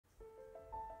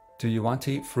Do you want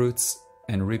to eat fruits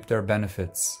and reap their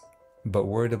benefits, but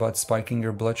worried about spiking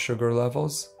your blood sugar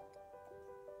levels?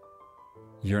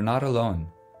 You're not alone.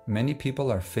 Many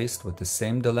people are faced with the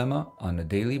same dilemma on a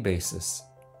daily basis.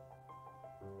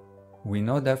 We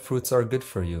know that fruits are good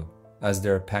for you, as they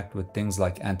are packed with things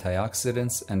like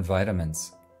antioxidants and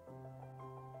vitamins.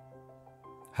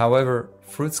 However,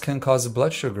 fruits can cause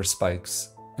blood sugar spikes,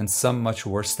 and some much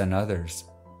worse than others.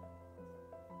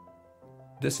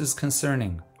 This is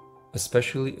concerning,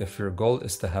 especially if your goal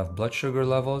is to have blood sugar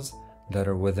levels that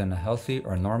are within a healthy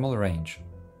or normal range.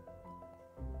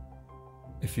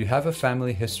 If you have a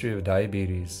family history of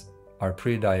diabetes, are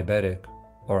pre-diabetic,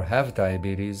 or have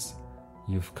diabetes,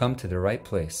 you've come to the right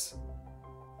place.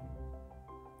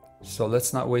 So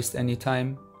let's not waste any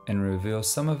time and reveal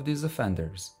some of these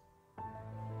offenders.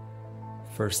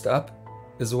 First up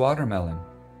is watermelon.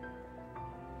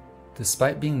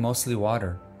 Despite being mostly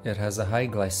water, it has a high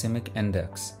glycemic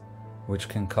index, which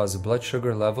can cause blood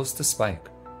sugar levels to spike.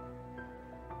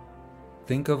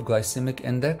 Think of glycemic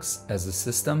index as a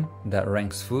system that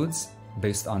ranks foods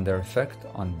based on their effect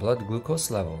on blood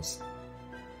glucose levels.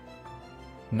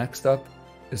 Next up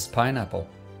is pineapple.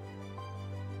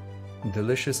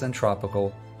 Delicious and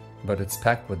tropical, but it's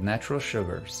packed with natural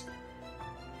sugars,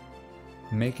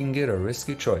 making it a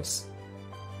risky choice.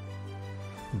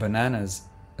 Bananas,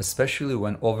 especially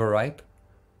when overripe,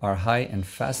 are high in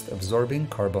fast-absorbing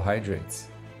carbohydrates.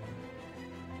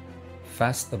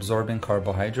 Fast-absorbing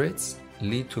carbohydrates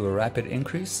lead to a rapid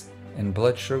increase in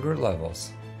blood sugar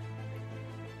levels.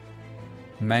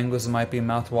 Mangoes might be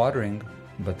mouth-watering,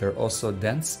 but they're also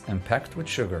dense and packed with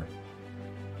sugar.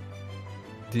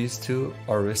 These two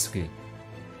are risky.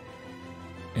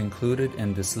 Included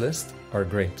in this list are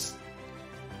grapes.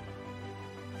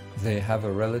 They have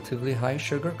a relatively high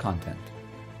sugar content.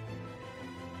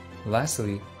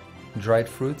 Lastly, dried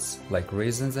fruits like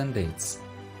raisins and dates,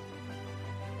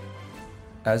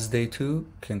 as they too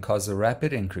can cause a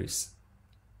rapid increase.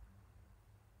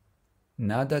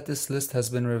 Now that this list has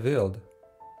been revealed,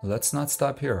 let's not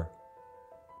stop here.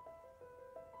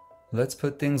 Let's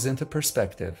put things into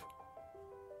perspective.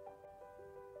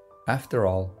 After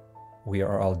all, we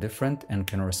are all different and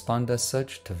can respond as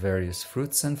such to various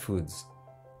fruits and foods.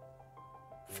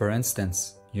 For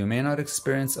instance, you may not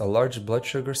experience a large blood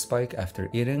sugar spike after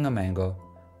eating a mango,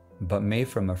 but may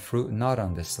from a fruit not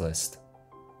on this list.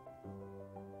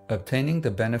 Obtaining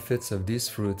the benefits of these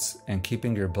fruits and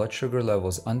keeping your blood sugar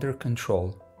levels under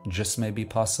control just may be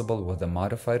possible with a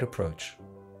modified approach.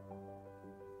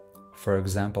 For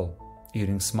example,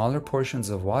 eating smaller portions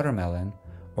of watermelon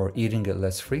or eating it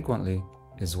less frequently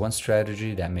is one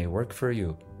strategy that may work for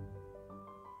you.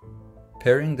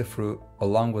 Pairing the fruit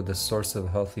along with a source of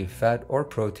healthy fat or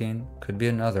protein could be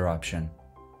another option.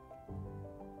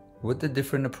 With the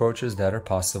different approaches that are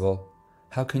possible,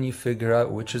 how can you figure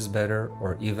out which is better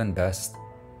or even best?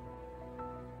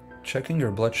 Checking your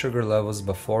blood sugar levels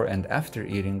before and after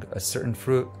eating a certain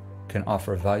fruit can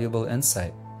offer valuable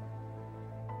insight.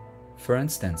 For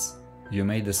instance, you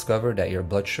may discover that your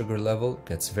blood sugar level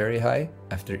gets very high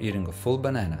after eating a full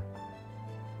banana.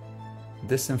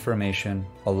 This information,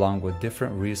 along with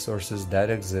different resources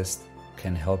that exist,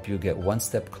 can help you get one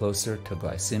step closer to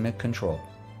glycemic control.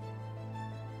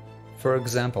 For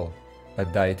example, a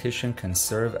dietitian can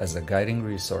serve as a guiding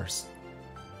resource.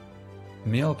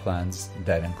 Meal plans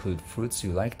that include fruits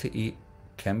you like to eat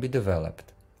can be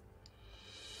developed.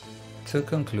 To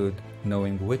conclude,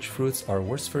 knowing which fruits are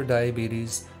worse for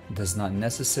diabetes does not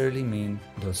necessarily mean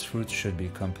those fruits should be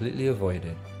completely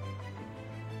avoided.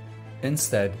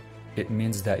 Instead, it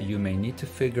means that you may need to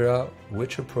figure out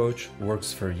which approach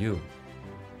works for you.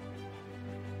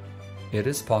 It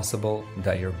is possible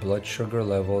that your blood sugar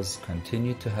levels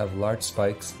continue to have large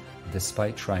spikes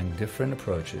despite trying different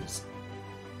approaches.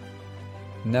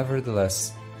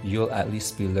 Nevertheless, you'll at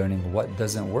least be learning what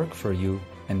doesn't work for you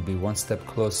and be one step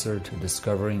closer to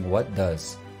discovering what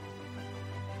does.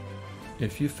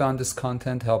 If you found this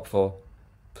content helpful,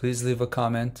 please leave a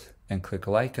comment and click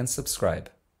like and subscribe.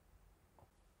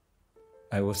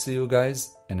 I will see you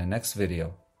guys in the next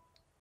video.